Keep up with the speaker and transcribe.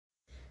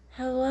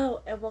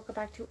Hello and welcome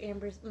back to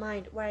Amber's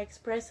Mind, where I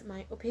express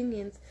my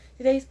opinions.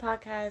 Today's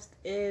podcast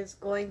is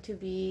going to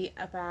be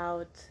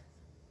about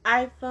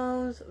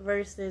iPhones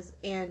versus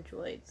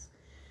Androids.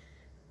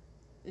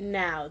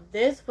 Now,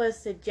 this was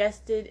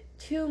suggested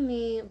to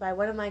me by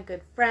one of my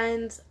good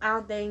friends. I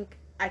don't think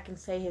I can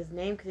say his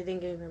name because he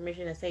didn't give me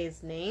permission to say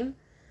his name.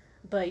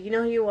 But you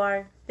know who you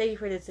are. Thank you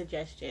for the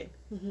suggestion.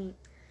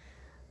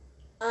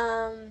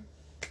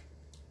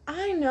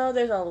 I know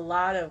there's a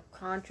lot of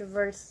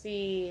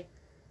controversy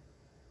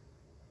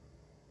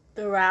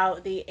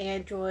throughout the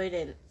Android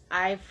and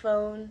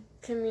iPhone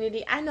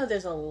community. I know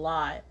there's a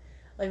lot.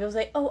 Like, it was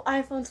like, oh,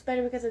 iPhone's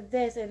better because of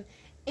this, and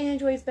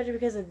Android's better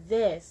because of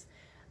this.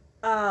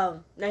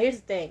 Now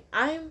here's the thing.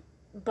 I'm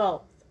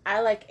both.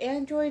 I like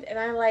Android, and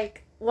I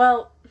like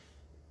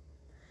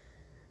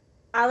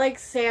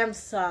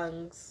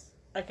Samsungs.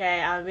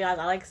 Okay, I'll be honest.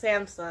 I like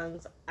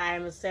Samsungs.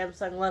 I'm a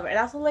Samsung lover. And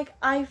I also like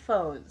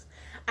iPhones.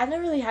 I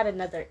never really had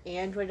another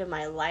Android in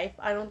my life,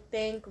 I don't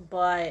think,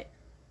 but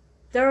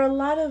there are a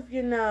lot of,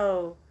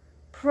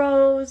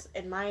 pros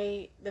in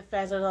my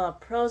defense. There's a lot of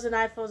pros in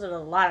iPhones. There's a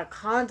lot of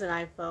cons in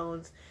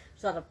iPhones.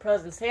 There's a lot of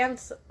pros in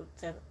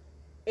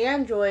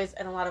Androids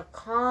and a lot of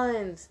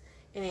cons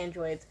in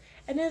Androids.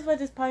 And this is what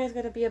this podcast is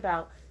going to be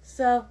about.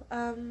 So,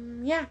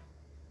 yeah.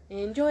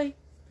 Enjoy.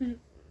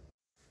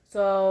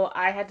 So,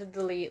 I had to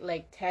delete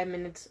like 10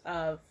 minutes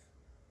of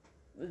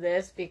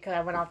this because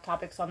I went off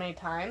topic so many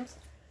times.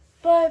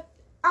 But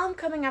I'm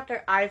coming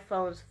after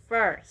iPhones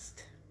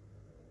first.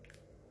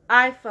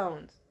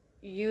 iPhones,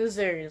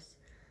 users.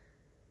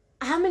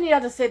 How many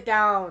of y'all to sit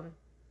down?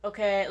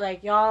 Okay,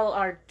 like, y'all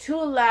are too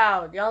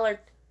loud. Y'all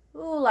are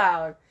too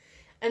loud.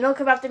 And don't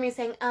come after me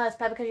saying, it's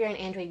probably because you're an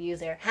Android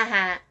user.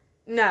 Haha.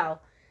 No.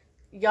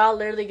 Y'all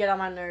literally get on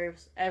my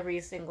nerves every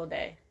single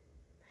day.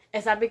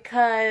 It's not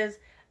because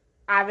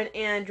I have an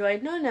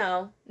Android.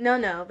 No.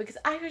 Because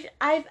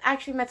I've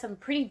actually met some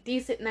pretty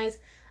decent, nice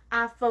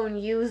iPhone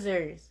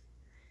users.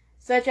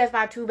 Such as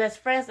my two best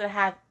friends that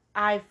have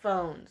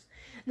iPhones.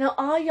 Now,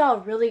 all y'all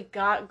really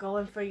got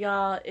going for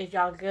y'all is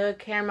y'all good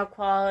camera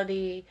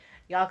quality.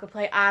 Y'all can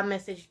play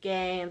iMessage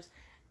games.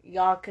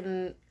 Y'all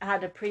can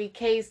have the pretty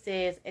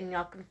cases. And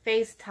y'all can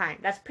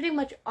FaceTime. That's pretty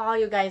much all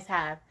you guys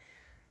have.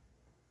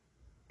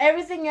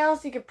 Everything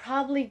else you could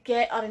probably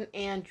get on an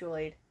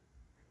Android.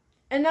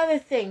 Another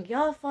thing,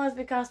 y'all phones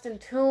be costing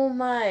too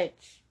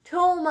much.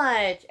 Too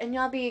much. And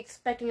y'all be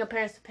expecting your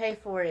parents to pay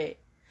for it.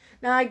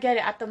 Now, I get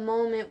it. At the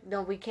moment,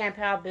 we can't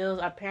pay our bills.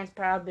 Our parents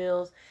pay our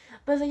bills.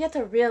 But so you have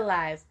to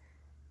realize,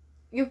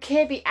 you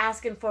can't be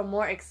asking for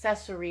more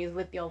accessories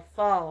with your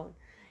phone.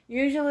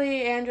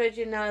 Usually, Android,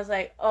 is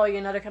like,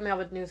 they're coming out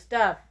with new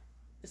stuff.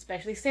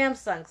 Especially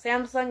Samsung.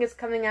 Samsung is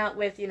coming out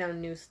with,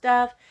 new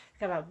stuff.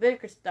 Coming out with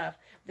bigger stuff.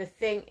 The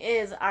thing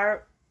is,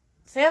 our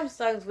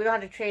Samsungs, we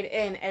don't have to trade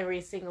in every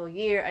single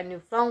year a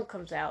new phone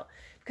comes out.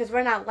 Because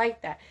we're not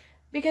like that.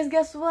 Because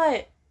guess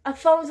what? A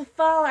phone's a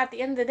phone. At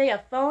the end of the day,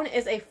 a phone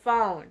is a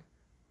phone.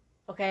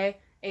 Okay?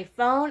 A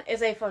phone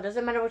is a phone.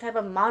 Doesn't matter what type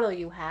of model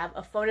you have.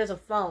 A phone is a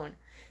phone.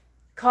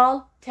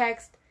 Call,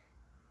 text.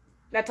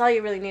 That's all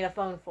you really need a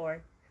phone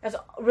for. That's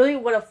really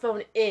what a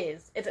phone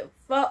is. It's a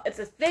phone. It's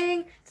a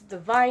thing. It's a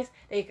device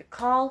that you can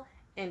call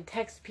and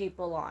text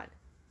people on.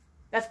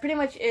 That's pretty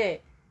much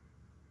it.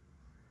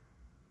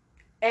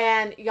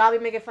 And y'all be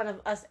making fun of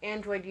us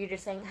Android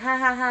users saying, ha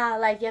ha ha,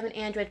 like you have an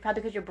Android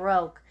probably because you're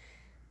broke.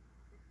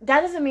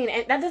 That doesn't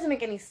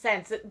make any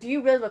sense. Do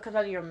you really what comes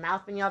out of your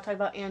mouth when y'all talk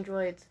about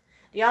Androids?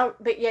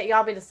 But yet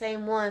y'all be the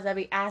same ones that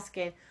be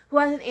asking, who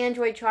has an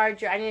Android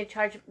charger? I need to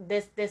charge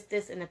this,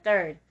 and the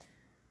third.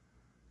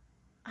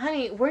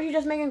 Honey, were you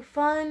just making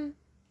fun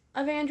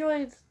of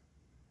Androids?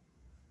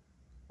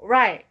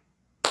 Right.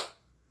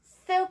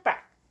 Super.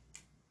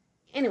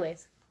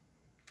 Anyways.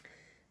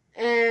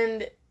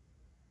 And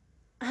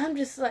I'm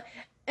just like,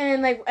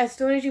 and like, as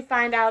soon as you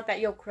find out that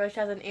your crush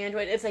has an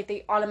Android, it's like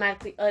they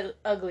automatically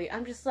ugly.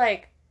 I'm just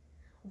like,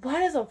 why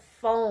does a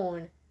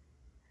phone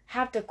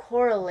have to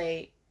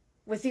correlate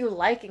with you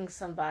liking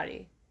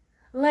somebody?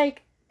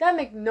 Like, that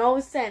make no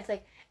sense.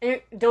 Like,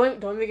 and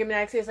don't even give me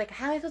that excuse. Like,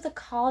 how am I supposed to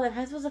call them?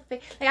 How am I supposed to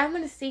like, I'm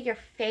gonna see your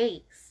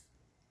face,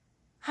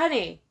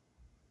 honey.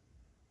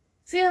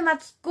 See them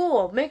at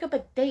school. Make up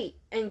a date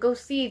and go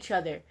see each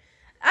other.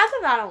 That's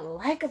what I don't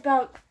like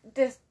about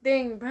this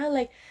thing, bro.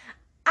 Like,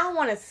 I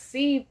want to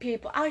see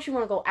people. I actually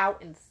want to go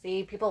out and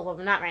see people. Well,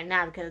 not right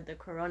now because of the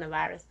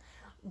coronavirus.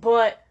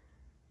 But,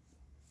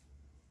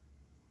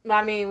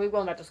 I mean, we're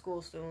going back to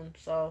school soon.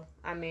 So,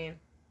 I mean,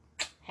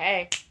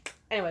 hey.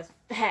 Anyways,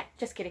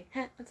 just kidding.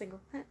 I'm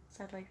single.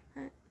 Sad life.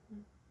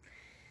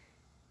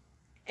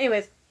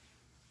 Anyways,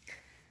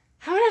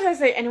 how many times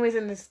did I say anyways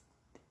in this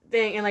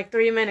thing in like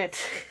 3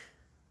 minutes?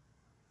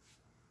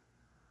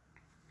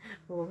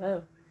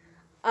 Whoa.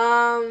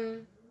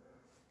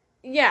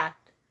 Yeah.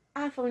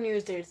 iPhone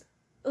users,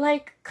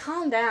 like,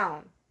 calm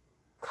down.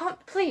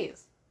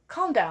 Please,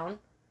 calm down.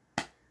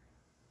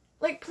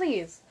 Like,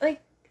 please.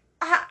 Like,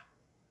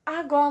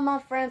 I go on my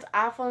friend's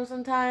iPhone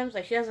sometimes.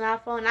 Like, she has an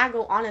iPhone, and I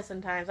go on it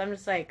sometimes. I'm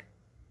just like,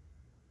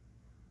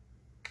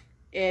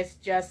 is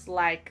just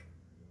like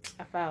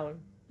a phone.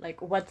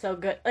 Like, what's so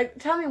good? Like,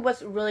 tell me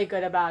what's really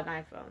good about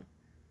an iPhone.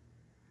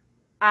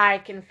 I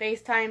can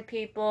FaceTime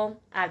people,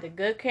 I have the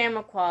good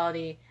camera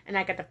quality, and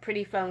I got the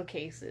pretty phone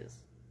cases.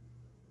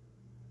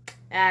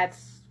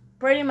 That's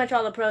pretty much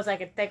all the pros I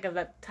can think of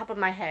at the top of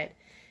my head.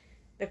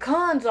 The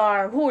cons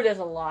are, there's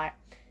a lot.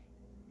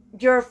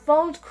 Your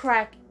phones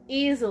crack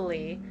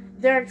easily.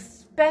 They're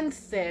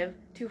expensive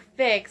to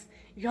fix.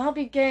 Y'all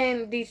be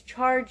getting these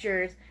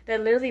chargers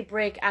that literally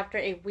break after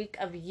a week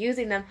of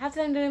using them. Half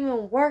the time they don't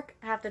even work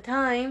half the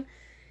time.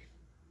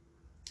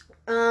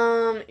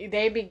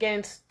 They be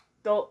getting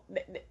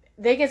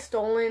they get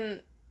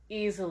stolen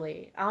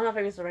easily. I don't know if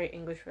I use the right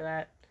English for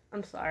that.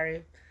 I'm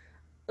sorry.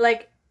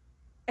 Like,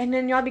 and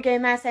then y'all be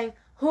getting mad saying,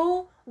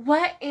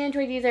 what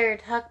Android user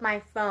took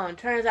my phone?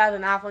 Turns out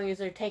an iPhone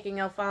user taking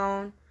your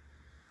phone.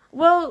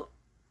 Well,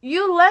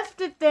 you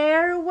left it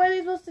there. What are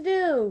they supposed to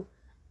do?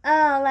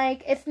 Oh,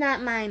 like, it's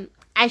not mine.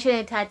 I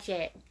shouldn't touch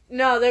it.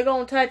 No, they're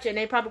going to touch it and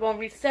they probably going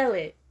to resell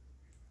it.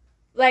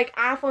 Like,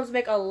 iPhones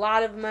make a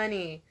lot of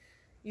money.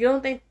 You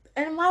don't think...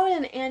 And why would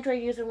an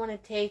Android user want to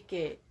take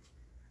it?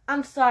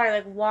 I'm sorry,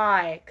 like,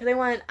 why? Because they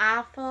want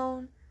an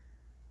iPhone?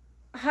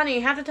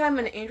 Honey, half the time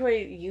an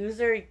Android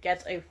user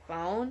gets a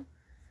phone,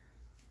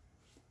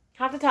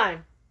 half the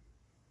time,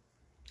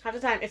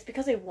 it's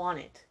because they want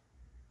it.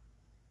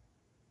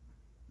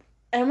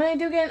 And when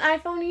they do get an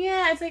iPhone,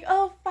 yeah, it's like,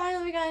 oh,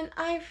 finally we got an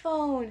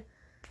iPhone.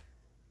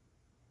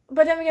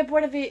 But then we get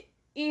bored of it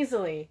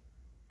easily.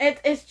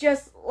 It's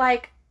just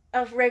like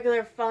a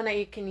regular phone that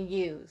you can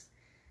use.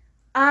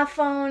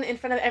 iPhone in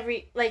front of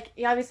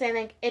y'all be saying,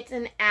 like, it's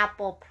an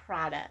Apple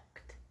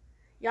product.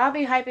 Y'all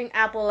be hyping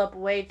Apple up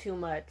way too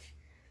much.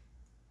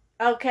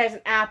 Okay, it's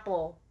an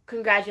Apple.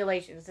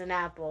 Congratulations, it's an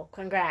Apple.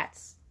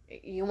 Congrats.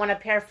 You want a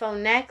Pear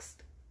phone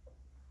next?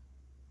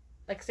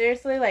 Like,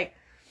 seriously? Like,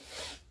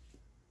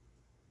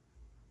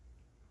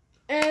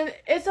 and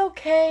it's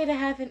okay to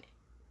have an...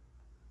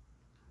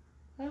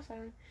 Oh,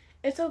 sorry.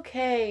 It's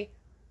okay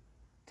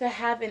to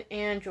have an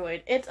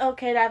Android. It's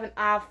okay to have an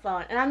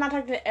iPhone. And I'm not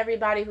talking to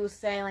everybody who's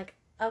saying, like,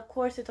 of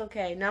course it's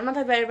okay. No, I'm not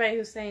talking about everybody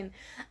who's saying...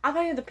 I'm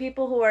talking to the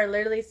people who are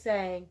literally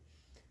saying,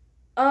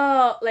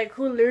 oh, like,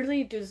 who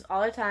literally do this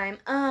all the time.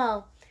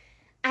 Oh,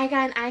 I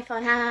got an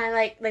iPhone.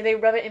 like they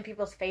rub it in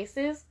people's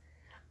faces.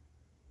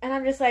 And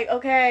I'm just like,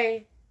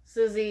 okay,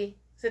 Susie,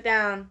 sit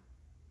down.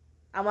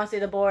 I want to see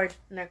the board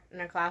in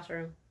their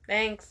classroom.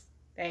 Thanks.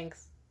 And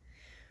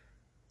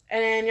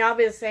then y'all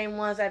be the same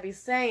ones that be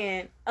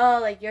saying, oh,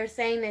 like, you're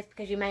saying this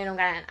because you may don't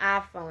got an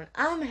iPhone.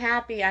 I'm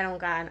happy I don't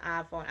got an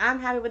iPhone.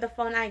 I'm happy with the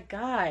phone I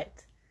got.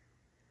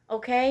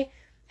 Okay?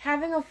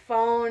 Having a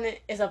phone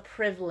is a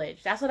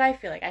privilege. That's what I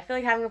feel like. I feel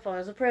like having a phone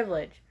is a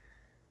privilege.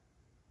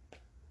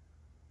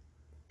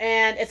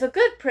 And it's a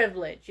good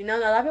privilege. You know,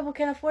 a lot of people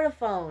can't afford a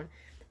phone.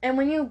 And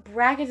when you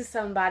brag it to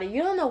somebody,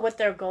 you don't know what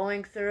they're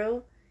going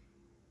through.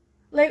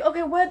 Like,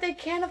 okay, what if they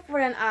can't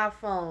afford an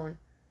iPhone?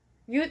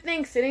 You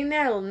think sitting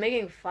there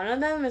making fun of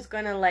them is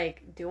gonna,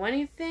 like, do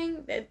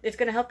anything? It's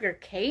gonna help your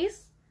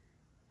case?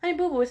 Honey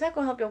boo boo, it's not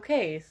gonna help your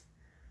case.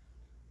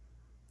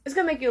 It's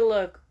gonna make you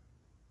look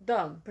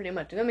dumb, pretty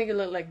much. It's gonna make you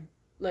look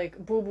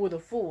like boo boo the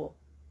fool.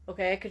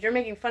 Okay? Because you're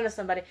making fun of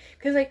somebody.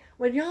 Because, like,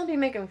 when y'all be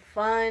making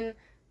fun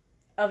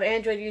of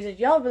Android users,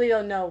 y'all really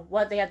don't know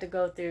what they have to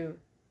go through.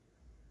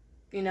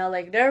 You know,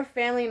 like, their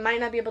family might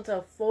not be able to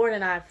afford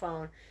an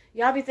iPhone.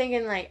 Y'all be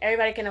thinking, like,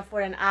 everybody can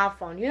afford an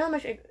iPhone. You know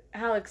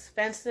how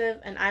expensive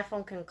an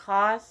iPhone can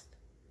cost?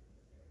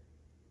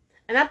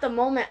 And at the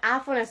moment,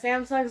 iPhone and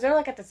Samsung, they're,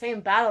 like, at the same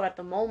battle at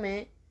the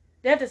moment.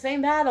 They're at the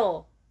same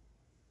battle.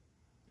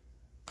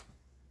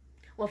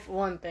 Well, for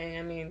one thing,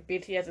 I mean,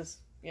 BTS is,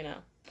 you know,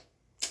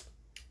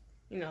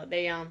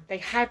 they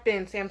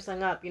hyping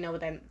Samsung up, you know,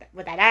 with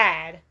that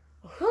ad.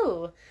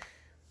 Whoo.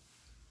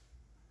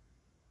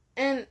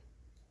 And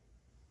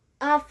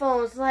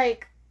iPhones,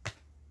 like,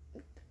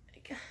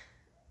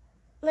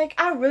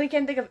 I really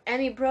can't think of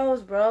any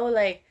pros, bro.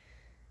 Like,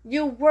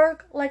 you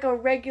work like a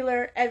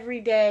regular,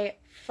 everyday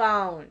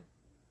phone.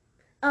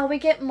 Oh, we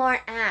get more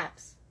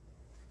apps.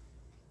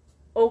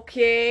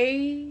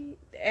 Okay,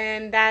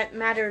 and that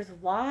matters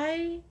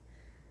why?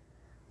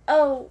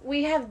 Oh,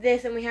 we have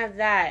this and we have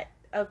that.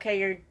 Okay,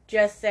 you're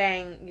just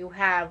saying you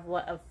have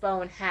what a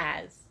phone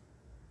has.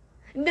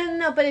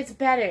 No, but it's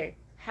better.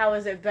 How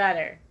is it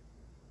better?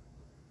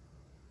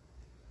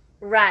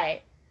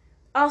 Right.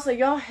 Also,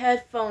 your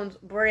headphones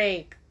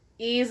break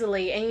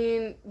easily,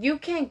 and you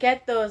can't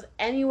get those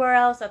anywhere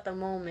else at the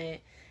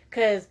moment.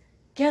 Because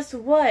guess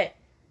what?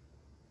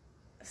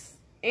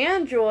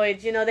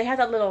 Androids, you know, they have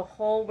that little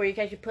hole where you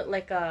can actually put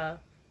like an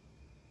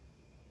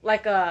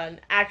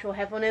actual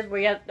headphone is,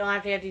 where you don't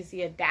have to use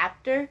the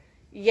adapter.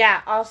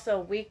 Yeah, also,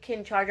 we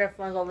can charge our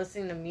phones while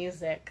listening to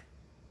music.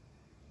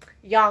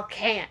 Y'all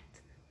can't.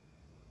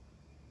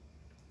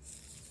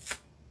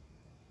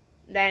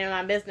 That ain't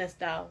my business,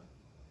 though.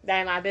 That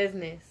ain't my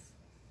business.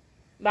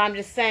 But I'm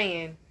just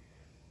saying,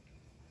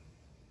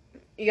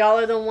 y'all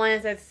are the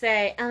ones that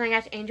say, oh my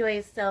gosh, Android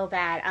is so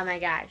bad. Oh my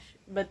gosh.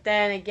 But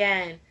then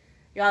again,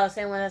 y'all are the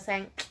same ones that are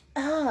saying,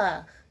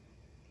 ugh.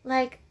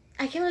 Like,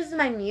 I can't listen to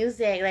my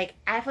music. Like,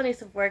 iPhone needs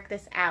to work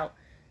this out.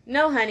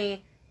 No,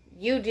 honey,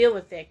 you deal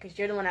with it because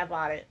you're the one that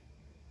bought it.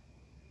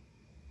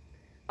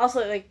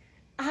 Also, like,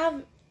 I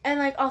have, and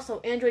like, also,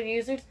 Android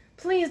users,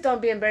 please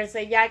don't be embarrassed.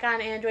 Say, yeah, I got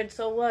an Android,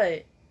 so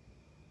what?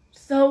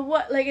 So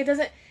what? Like, it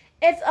doesn't,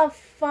 it's a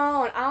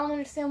phone. I don't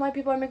understand why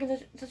people are making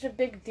such a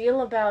big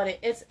deal about it.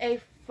 It's a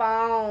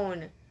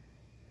phone.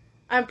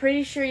 I'm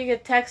pretty sure you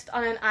could text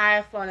on an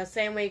iPhone the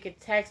same way you could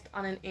text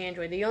on an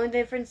Android. The only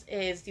difference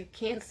is you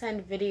can't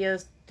send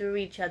videos through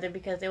each other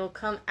because they will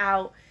come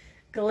out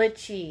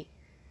glitchy.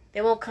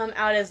 They won't come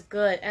out as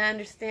good. And I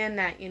understand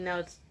that,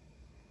 it's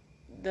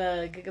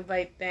the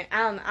gigabyte thing.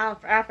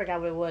 I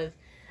forgot what it was.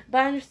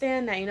 But I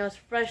understand that, it's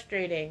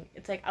frustrating.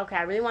 It's like, okay,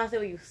 I really want to see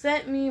what you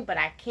sent me, but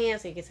I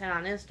can't, so you can send it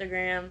on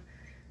Instagram.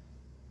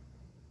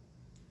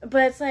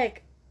 But it's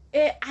like,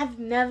 I've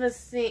never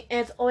seen, and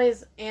it's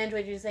always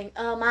Android users saying,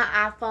 oh, my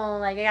iPhone,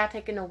 like, it got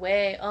taken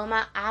away. Oh,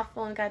 my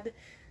iPhone got.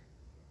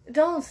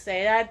 Don't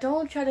say that.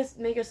 Don't try to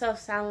make yourself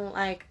sound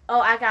like, oh,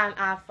 I got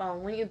an iPhone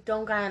when you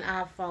don't got an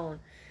iPhone.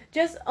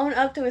 Just own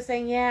up to it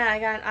saying, yeah, I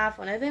got an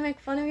iPhone. If they make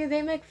fun of you,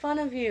 they make fun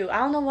of you. I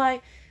don't know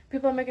why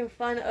people are making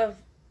fun of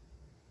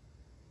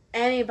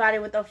anybody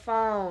with a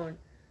phone.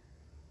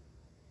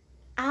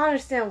 I don't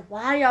understand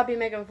why y'all be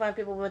making fun of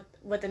people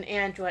with an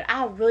Android.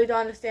 I really don't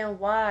understand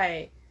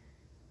why.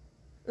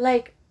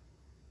 Like,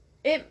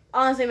 it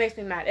honestly makes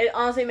me mad. It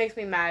honestly makes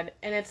me mad.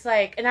 And it's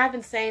like, and I've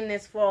been saying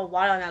this for a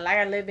while now. Like,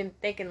 I've been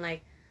thinking,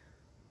 like,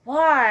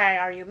 why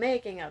are you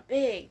making a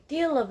big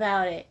deal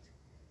about it?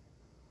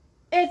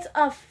 It's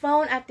a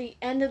phone at the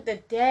end of the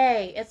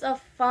day. It's a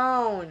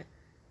phone.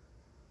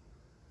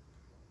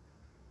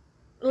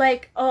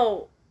 Like,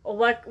 oh,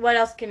 what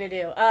else can it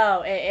do?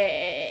 Oh,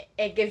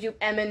 it gives you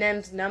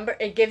Eminem's number.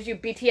 It gives you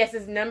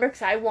BTS's number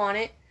because I want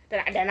it.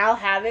 Then I'll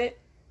have it.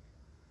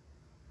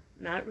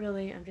 Not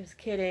really. I'm just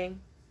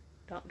kidding.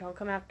 Don't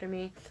come after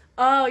me.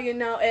 Oh,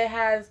 it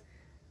has.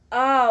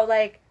 Oh,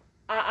 like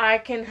I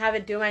can have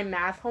it do my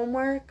math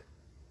homework.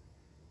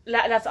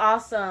 That's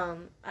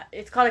awesome.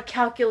 It's called a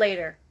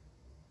calculator.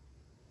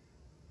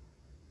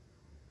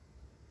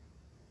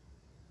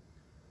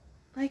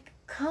 Like,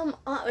 come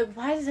on. Like,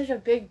 why is it such a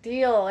big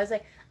deal? It's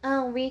like,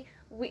 oh,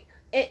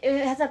 it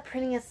has a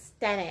pretty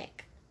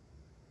aesthetic.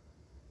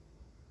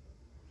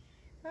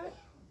 Shut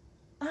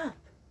up.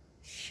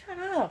 Shut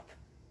up.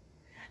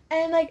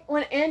 And like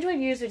when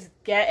Android users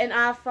get an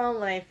iPhone,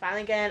 when they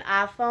finally get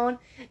an iPhone,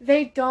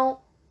 they don't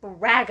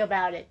brag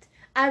about it.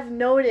 I've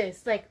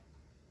noticed, like,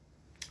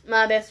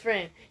 my best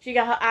friend, she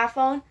got her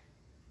iPhone,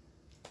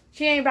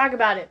 she ain't brag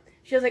about it.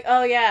 She was like,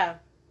 oh yeah,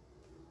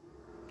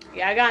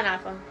 I got an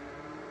iPhone.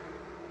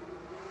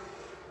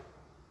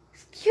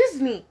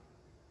 Excuse me.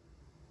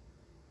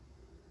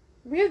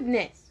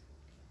 Rudeness.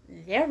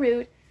 They're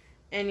rude.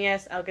 And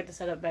yes, I'll get the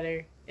setup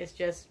better. It's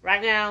just,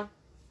 right now,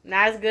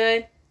 not as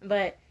good,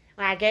 but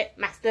when I get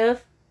my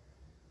stuff,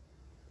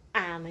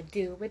 I'ma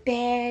do it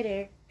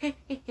better.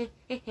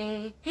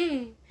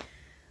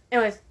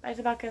 Anyways, back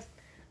to the podcast.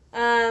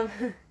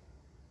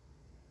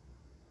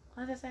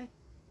 What did I say?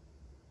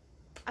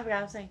 I forgot what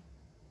I was saying.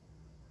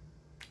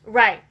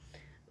 Right.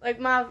 Like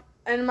my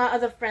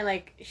other friend,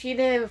 like, she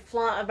didn't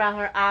flaunt about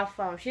her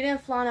iPhone. She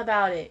didn't flaunt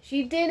about it.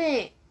 She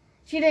didn't.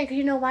 She didn't, because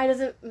you know why? It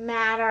doesn't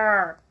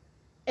matter.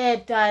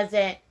 It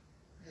doesn't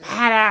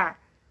matter.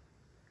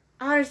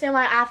 I don't understand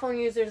why iPhone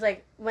users,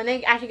 like, when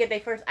they actually get their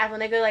first iPhone,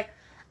 they go like,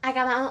 I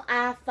got my own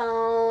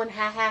iPhone,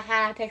 ha ha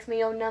ha, text me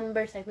your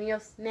number, text me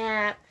your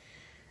snap.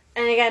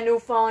 And they got a new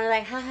phone, they're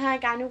like, ha ha, I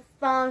got a new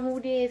phone,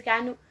 who this,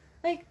 got a new,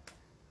 like,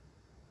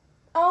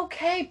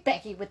 okay,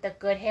 Becky with the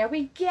good hair,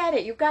 we get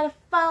it, you got a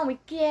phone, we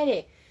get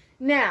it.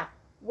 Now,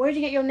 where'd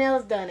you get your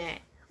nails done at?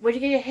 Where'd you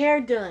get your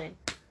hair done?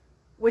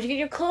 Where'd you get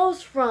your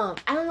clothes from?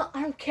 I don't know,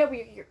 I don't care where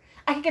you're,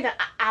 I can get an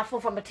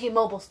iPhone from a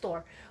T-Mobile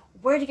store.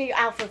 Where'd you get your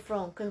outfit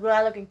from? Because we're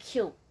all looking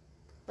cute.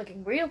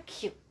 Looking real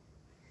cute.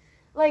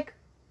 Like,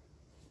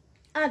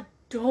 I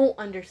don't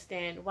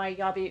understand why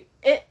y'all be...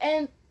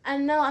 And I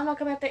know I'm not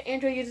coming after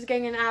Android users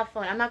getting an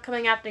iPhone. I'm not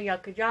coming after y'all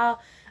because y'all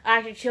are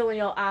actually chilling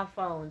your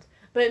iPhones.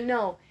 But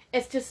no,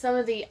 it's just some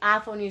of the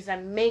iPhone users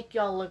that make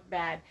y'all look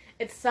bad.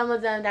 It's some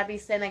of them that be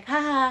saying like,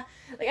 haha.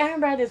 Like, I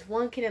remember I had this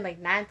one kid in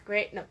like 9th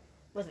grade. No,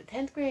 was it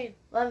 10th grade?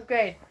 11th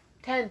grade?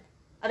 10th.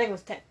 I think it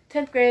was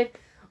 10th grade.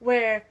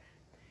 Where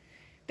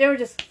they were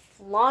just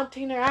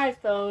flaunting their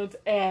iPhones,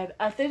 and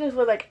I think this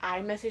was like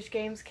iMessage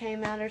games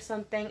came out or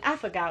something. I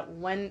forgot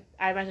when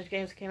iMessage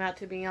games came out,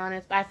 to be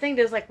honest, but I think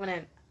this was like when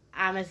an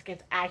iMessage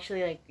games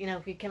actually,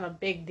 like, became a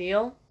big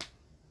deal.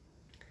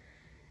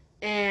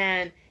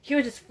 And he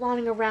was just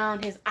flaunting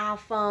around his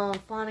iPhone,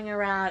 flaunting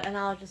around, and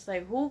I was just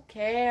like, who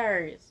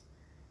cares?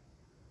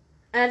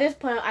 And at this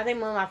point, I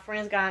think one of my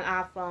friends got an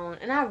iPhone,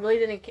 and I really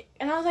didn't care.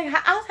 And I was like,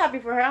 I was happy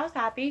for her, I was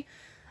happy.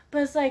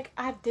 But it's like,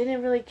 I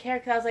didn't really care,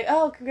 because I was like,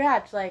 oh,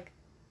 congrats, like,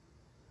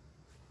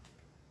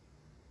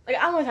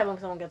 I'm always happy when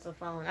someone gets a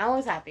phone. I'm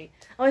always happy.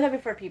 I'm always happy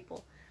for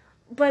people.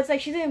 But it's like,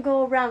 she didn't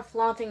go around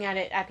flaunting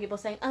at people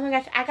saying, oh my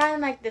gosh, I got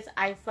like this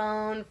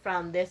iPhone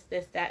from this,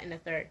 that, and the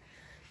third.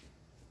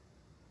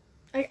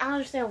 Like, I don't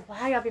understand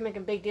why y'all be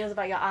making big deals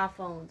about your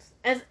iPhones.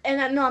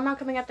 No, I'm not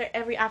coming after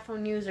every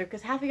iPhone user,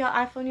 because half of y'all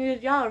iPhone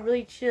users, y'all are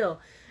really chill.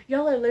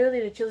 Y'all are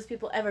literally the chillest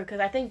people ever, because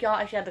I think y'all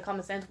actually have the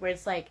common sense where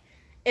it's like,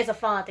 it's a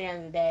phone at the end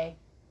of the day.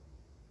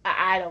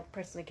 I don't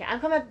personally care. I'm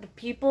coming at the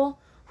people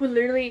who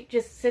literally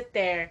just sit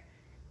there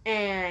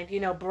and,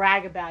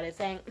 brag about it,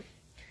 saying,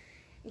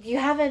 you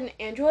have an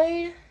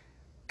Android?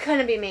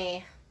 Couldn't be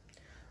me.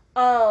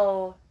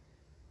 Oh,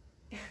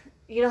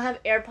 you don't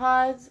have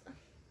AirPods?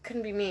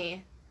 Couldn't be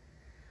me.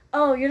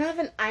 Oh, you don't have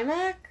an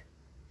iMac?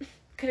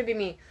 Could it be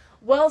me?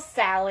 Well,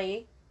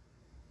 Sally,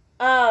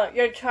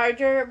 your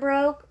charger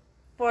broke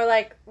for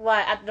like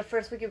what? After the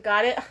first week you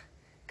got it?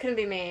 Couldn't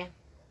be me.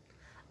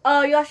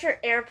 Oh, you lost your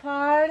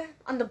AirPod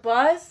on the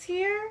bus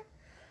here?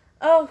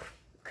 Oh,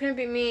 couldn't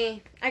be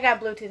me. I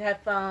got Bluetooth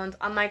headphones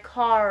on my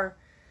car.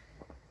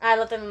 I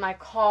left them in my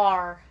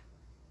car.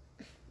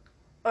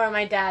 Or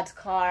my dad's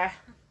car.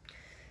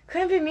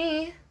 Couldn't be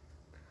me.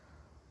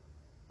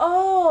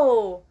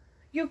 Oh,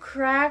 you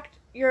cracked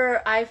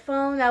your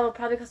iPhone? That would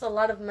probably cost a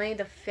lot of money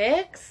to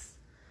fix?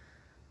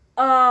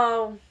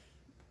 Oh,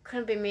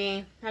 couldn't be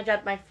me. I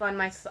dropped my phone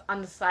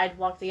on the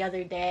sidewalk the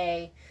other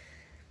day.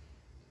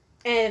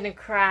 And it didn't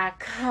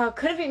crack. Oh,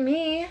 could it be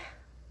me?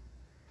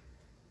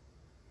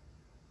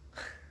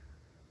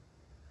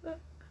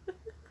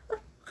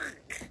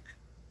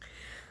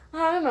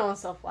 Oh, I made my own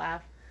self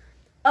laugh.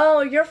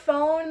 Oh, your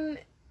phone.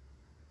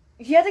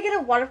 You had to get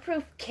a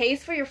waterproof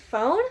case for your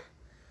phone?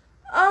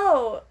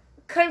 Oh,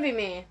 couldn't be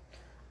me.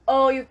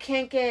 Oh, you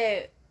can't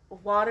get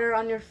water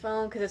on your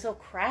phone because it's so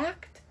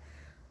cracked?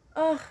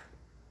 Oh,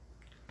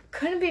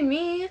 couldn't be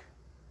me.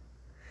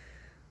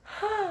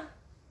 Oh.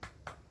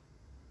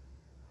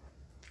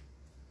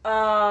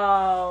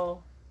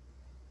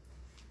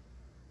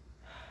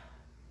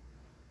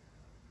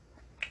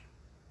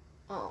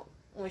 Oh,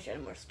 wish I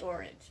had more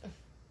storage.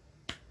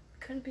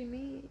 Couldn't be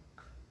me.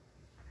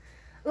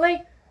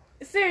 Like,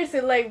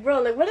 seriously, like,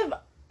 bro, like, what if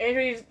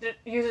Android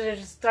users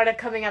just started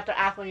coming after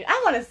Apple users?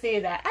 I want to see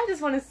that. I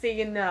just want to see,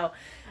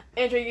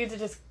 Android users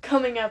just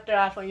coming after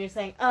Apple users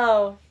saying,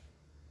 oh,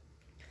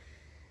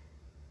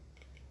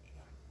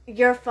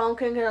 your phone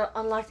couldn't get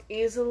unlocked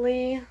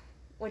easily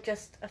with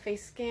just a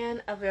face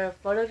scan of your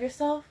photo of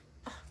yourself?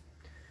 Oh,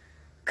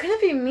 could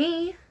it be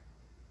me?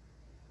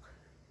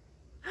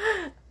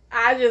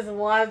 I just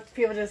want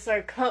people to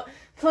start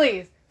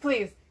please,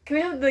 can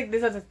we have like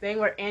this as a thing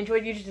where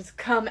Android users just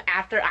come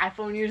after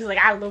iPhone users? Like,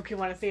 I low-key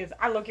want to see this.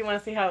 I low-key want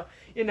to see how,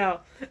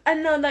 I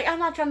know, like, I'm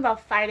not talking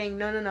about fighting.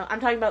 No. I'm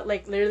talking about,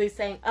 like, literally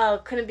saying, oh,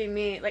 couldn't be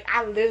me. Like,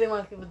 I literally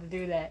want people to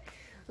do that.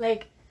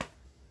 Like,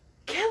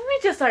 can we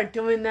just start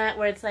doing that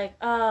where it's like,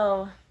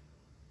 oh,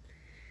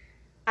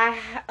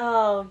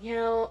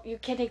 you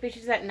can't take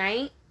pictures at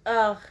night?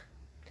 Ugh,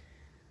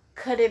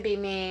 could it be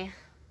me?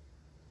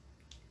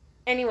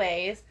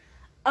 Anyways,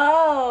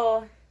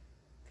 oh,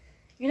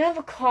 you don't have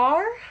a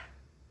car?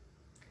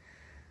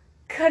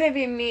 Could it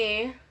be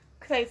me?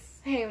 Because I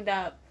saved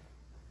up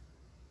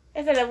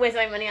instead of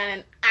wasting my money on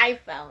an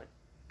iPhone.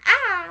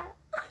 Ah!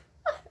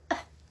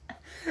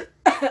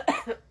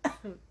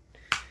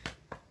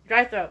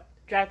 Dry throat.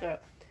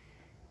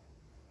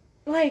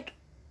 Like,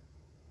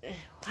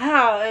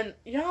 wow, and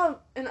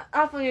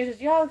iPhone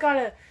users, y'all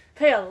gotta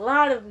pay a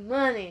lot of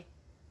money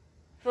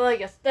for like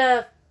your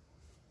stuff.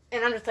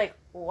 And I'm just like,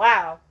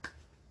 wow.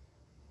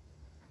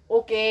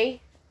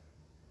 Okay.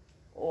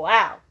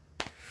 Wow.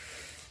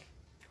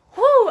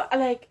 Whew,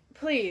 like,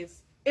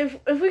 please. If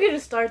we could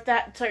just start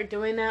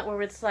doing that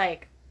where it's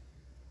like,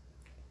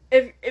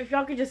 if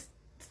y'all could just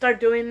start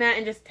doing that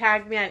and just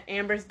tag me at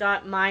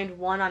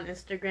ambers.mind1 on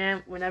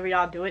Instagram whenever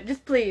y'all do it.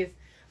 Just please.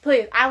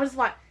 I just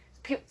want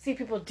to see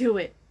people do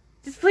it.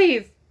 Just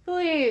please.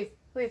 It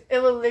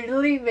will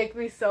literally make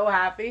me so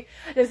happy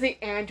to see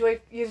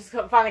Android users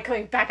finally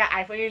coming back at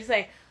iPhone. You're just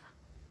saying,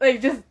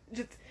 like, just,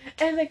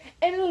 and like,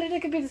 and it literally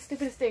could be the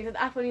stupidest things. And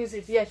iPhone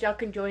users, yes, y'all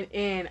can join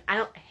in. I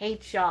don't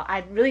hate y'all.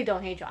 I really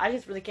don't hate y'all. I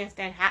just really can't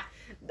stand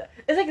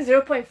it's like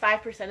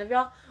 0.5% of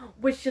y'all,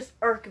 which just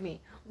irk me.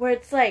 Where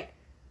it's like,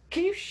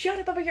 can you shut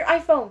up about your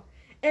iPhone?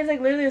 And it's like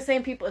literally the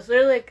same people. It's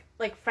literally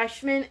like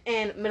freshmen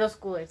and middle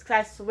schoolers. Because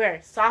I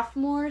swear,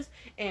 sophomores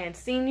and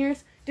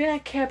seniors do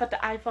not care about the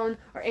iPhone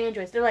or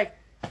Androids. They're like,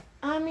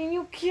 I mean,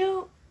 you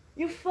cute,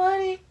 you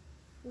funny.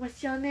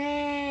 What's your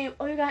name?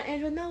 Oh, you got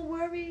Android? No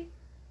worry.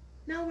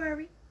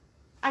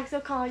 I can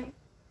still call you.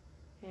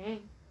 Hey.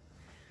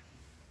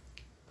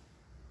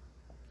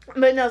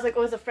 But no, it's like, it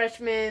was a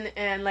freshman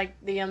and like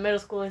the middle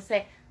schoolers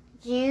say,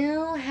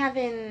 you have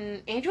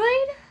an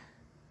Android?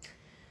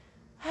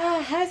 How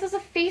am I supposed to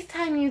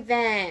FaceTime you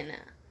then?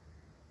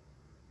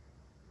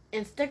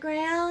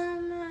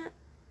 Instagram?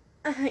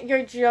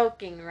 You're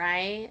joking,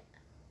 right?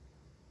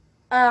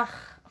 Ugh,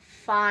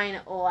 fine,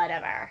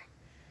 whatever.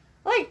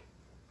 Like,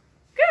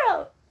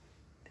 girl,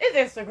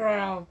 it's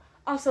Instagram.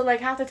 Also, like,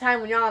 half the time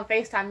when y'all on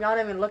FaceTime, y'all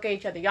don't even look at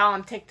each other. Y'all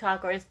on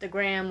TikTok or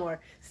Instagram or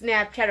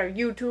Snapchat or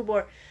YouTube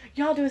or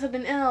y'all doing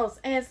something else.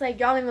 And it's like,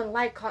 y'all don't even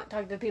like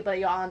talking to people that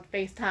y'all on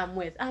FaceTime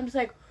with. I'm just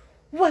like,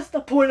 what's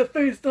the point of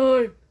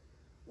FaceTime?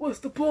 What's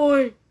the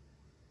point?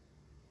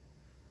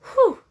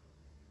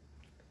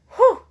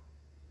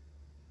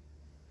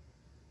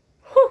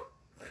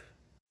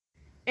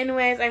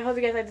 Anyways, I hope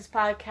you guys like this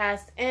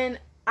podcast. And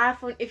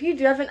iPhone, if you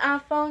do have an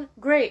iPhone,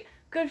 great.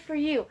 Good for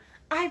you.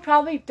 I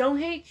probably don't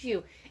hate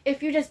you.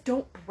 If you just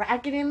don't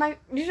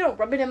you don't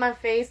rub it in my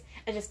face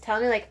and just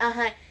tell me like,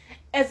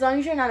 as long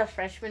as you're not a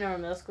freshman or a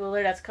middle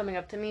schooler that's coming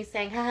up to me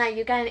saying,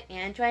 you got an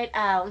Android?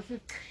 Oh,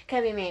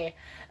 can't be me.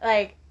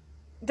 Like,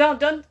 don't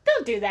do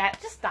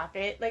that. Just stop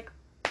it. Like,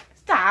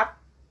 stop.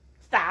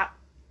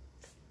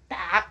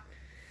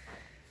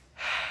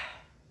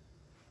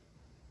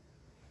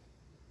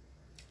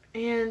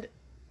 And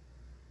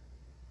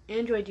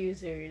Android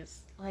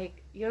users,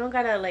 like, you don't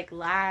gotta like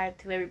lie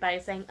to everybody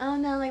saying, oh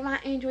no, like my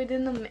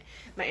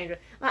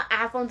my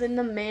iPhone's in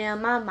the mail.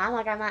 My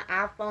mama got my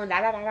iPhone.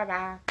 Da da da da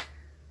da.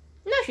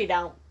 No, she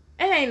don't.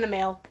 It ain't in the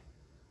mail.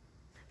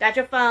 That's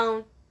your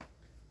phone.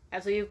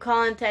 That's what you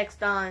call and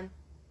text on.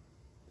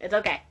 It's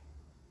okay.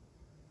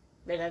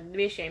 There's nothing to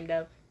be ashamed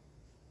of.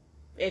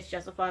 It's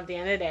just a phone at the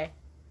end of the day.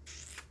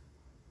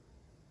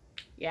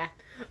 Yeah.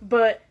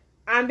 But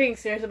I'm being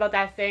serious about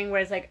that thing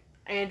where it's like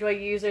Android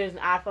users and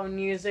iPhone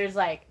users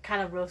like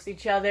kind of roast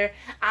each other.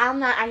 I'm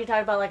not actually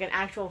talking about like an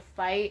actual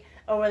fight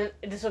or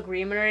a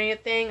disagreement or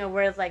anything, or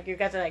where it's like you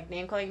guys are like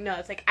name calling. No,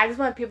 it's like I just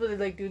want people to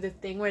like do this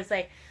thing where it's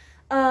like,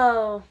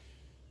 oh,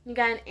 you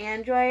got an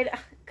Android?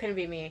 Couldn't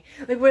be me.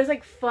 Like, where it's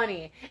like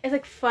funny. It's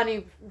like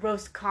funny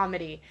roast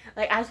comedy.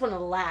 Like, I just want to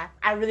laugh.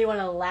 I really want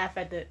to laugh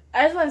at the.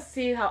 I just want to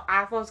see how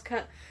iPhones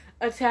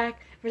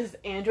attack versus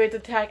Androids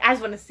attack. I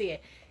just want to see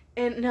it.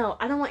 And no,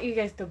 I don't want you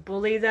guys to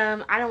bully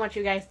them. I don't want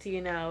you guys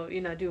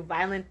to, do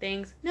violent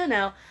things.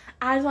 No.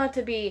 I just want it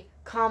to be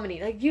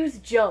comedy. Like, use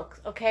jokes,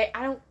 okay?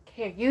 I don't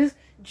care. Use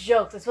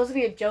jokes. It's supposed to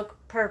be a joke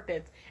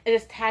purpose. And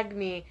just tag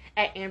me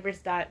at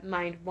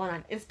ambers.mind1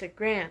 on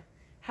Instagram.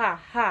 Ha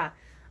ha.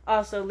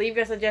 Also, leave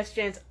your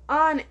suggestions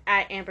on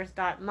at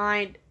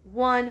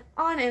ambers.mind1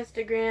 on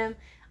Instagram.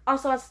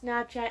 Also on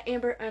Snapchat,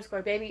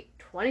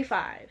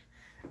 amber_baby25.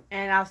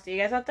 And I'll see you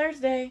guys on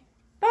Thursday.